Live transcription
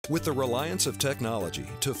With the reliance of technology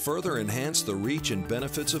to further enhance the reach and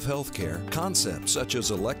benefits of healthcare, concepts such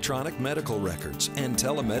as electronic medical records and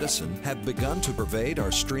telemedicine have begun to pervade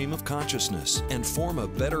our stream of consciousness and form a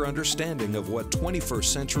better understanding of what 21st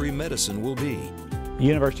century medicine will be. The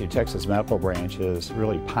University of Texas Medical Branch has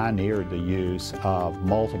really pioneered the use of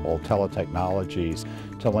multiple teletechnologies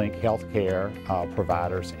to link healthcare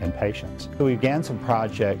providers and patients. So we began some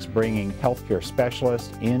projects bringing healthcare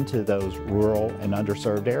specialists into those rural and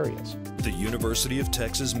underserved areas. The University of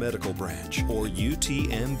Texas Medical Branch, or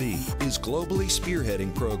UTMB, is globally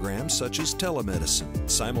spearheading programs such as telemedicine,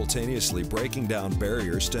 simultaneously breaking down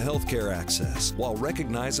barriers to healthcare access, while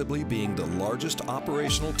recognizably being the largest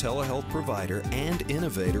operational telehealth provider and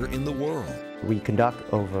innovator in the world. We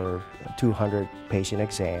conduct over 200 patient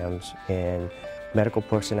exams, and medical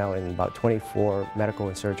personnel in about 24 medical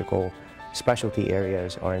and surgical specialty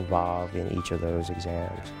areas are involved in each of those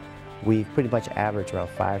exams. We pretty much average around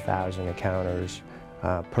 5,000 encounters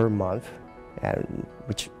per month,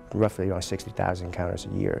 which roughly around 60,000 encounters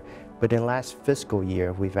a year. But in the last fiscal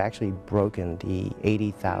year, we've actually broken the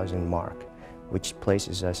 80,000 mark, which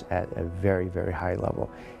places us at a very, very high level.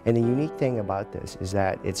 And the unique thing about this is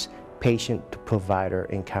that it's patient-to-provider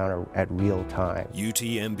encounter at real time.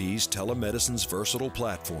 UTMB's telemedicine's versatile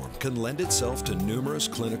platform can lend itself to numerous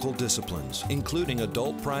clinical disciplines, including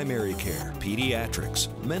adult primary care, pediatrics,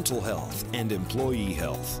 mental health, and employee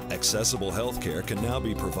health. Accessible healthcare can now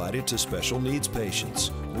be provided to special needs patients,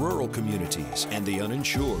 rural communities, and the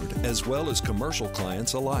uninsured, as well as commercial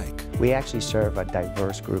clients alike. We actually serve a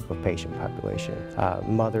diverse group of patient population,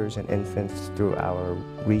 mothers and infants through our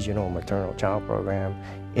regional maternal child program,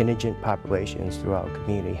 indigent populations through our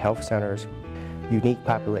community health centers, unique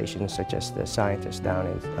populations such as the scientists down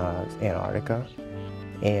in Antarctica,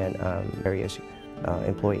 and various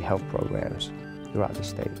employee health programs throughout the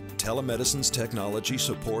state. Telemedicine's technology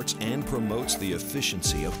supports and promotes the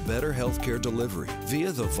efficiency of better healthcare delivery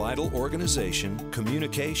via the vital organization,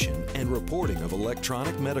 communication, and reporting of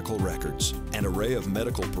electronic medical records, an array of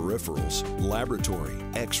medical peripherals, laboratory,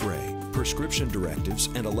 X-ray, prescription directives,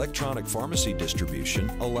 and electronic pharmacy distribution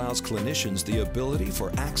allows clinicians the ability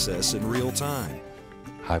for access in real time.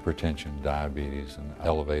 Hypertension, diabetes, and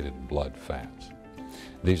elevated blood fats.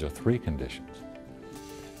 These are three conditions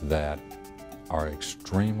that are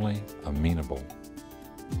extremely amenable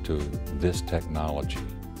to this technology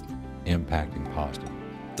impacting positively.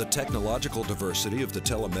 The technological diversity of the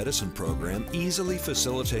telemedicine program easily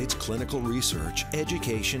facilitates clinical research,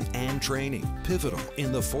 education, and training, pivotal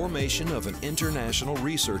in the formation of an international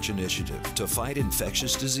research initiative to fight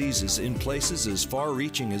infectious diseases in places as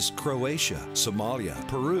far-reaching as Croatia, Somalia,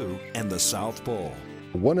 Peru, and the South Pole.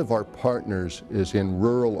 One of our partners is in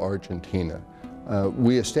rural Argentina.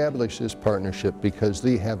 We established this partnership because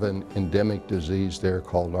they have an endemic disease there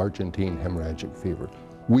called Argentine hemorrhagic fever.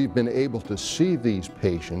 We've been able to see these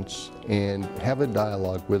patients and have a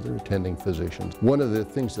dialogue with their attending physicians. One of the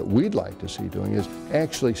things that we'd like to see doing is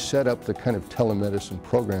actually set up the kind of telemedicine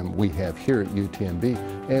program we have here at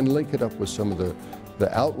UTMB and link it up with some of the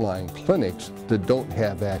outlying clinics that don't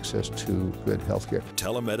have access to good health care.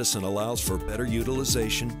 Telemedicine allows for better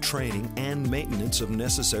utilization, training, and maintenance of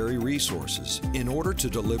necessary resources in order to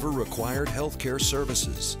deliver required healthcare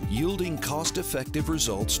services, yielding cost-effective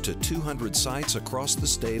results to 200 sites across the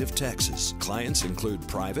state of Texas. Clients include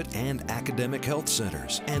private and academic health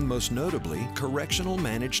centers, and most notably, correctional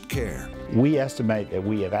managed care. We estimate that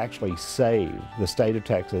we have actually saved the state of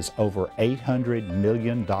Texas over $800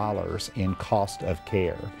 million in cost of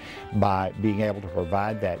care by being able to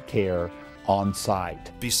provide that care on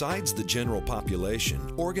site. Besides the general population,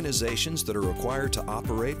 organizations that are required to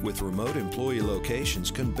operate with remote employee locations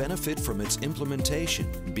can benefit from its implementation,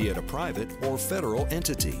 be it a private or federal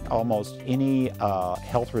entity. Almost any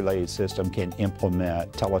health-related system can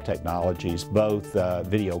implement teletechnologies, both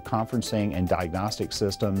video conferencing and diagnostic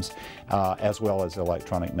systems, as well as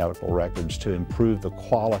electronic medical records to improve the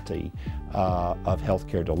quality of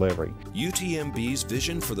healthcare delivery. UTMB's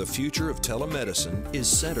vision for the future of telemedicine is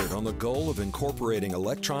centered on the goal of incorporating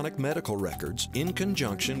electronic medical records in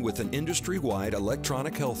conjunction with an industry-wide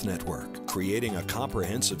electronic health network, creating a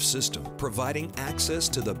comprehensive system providing access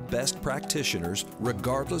to the best practitioners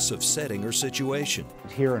regardless of setting or situation.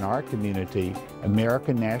 Here in our community,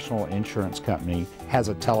 American National Insurance Company has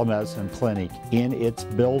a telemedicine clinic in its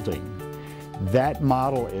building. That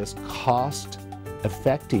model is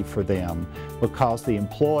cost-effective for them because the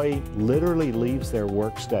employee literally leaves their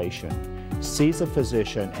workstation, sees a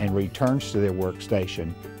physician, and returns to their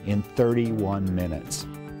workstation in 31 minutes.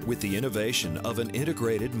 With the innovation of an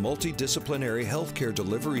integrated multidisciplinary healthcare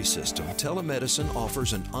delivery system, telemedicine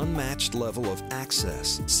offers an unmatched level of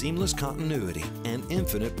access, seamless continuity, and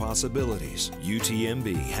infinite possibilities.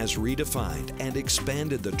 UTMB has redefined and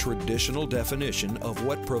expanded the traditional definition of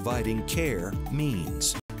what providing care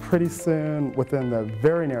means. Pretty soon, within the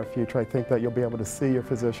very near future, I think that you'll be able to see your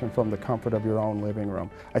physician from the comfort of your own living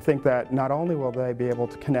room. I think that not only will they be able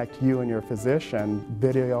to connect you and your physician,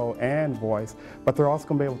 video and voice, but they're also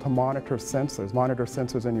going to be able to monitor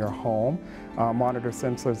sensors in your home, monitor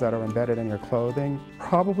sensors that are embedded in your clothing,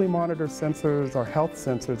 probably monitor sensors or health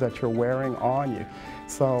sensors that you're wearing on you.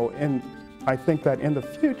 So I think that in the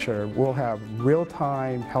future, we'll have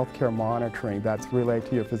real-time healthcare monitoring that's relayed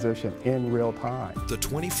to your physician in real time. The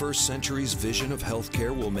 21st century's vision of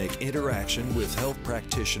healthcare will make interaction with health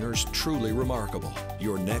practitioners truly remarkable.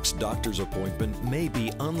 Your next doctor's appointment may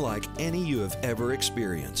be unlike any you have ever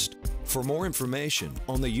experienced. For more information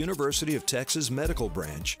on the University of Texas Medical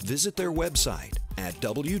Branch, visit their website at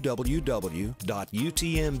www.utmb.edu.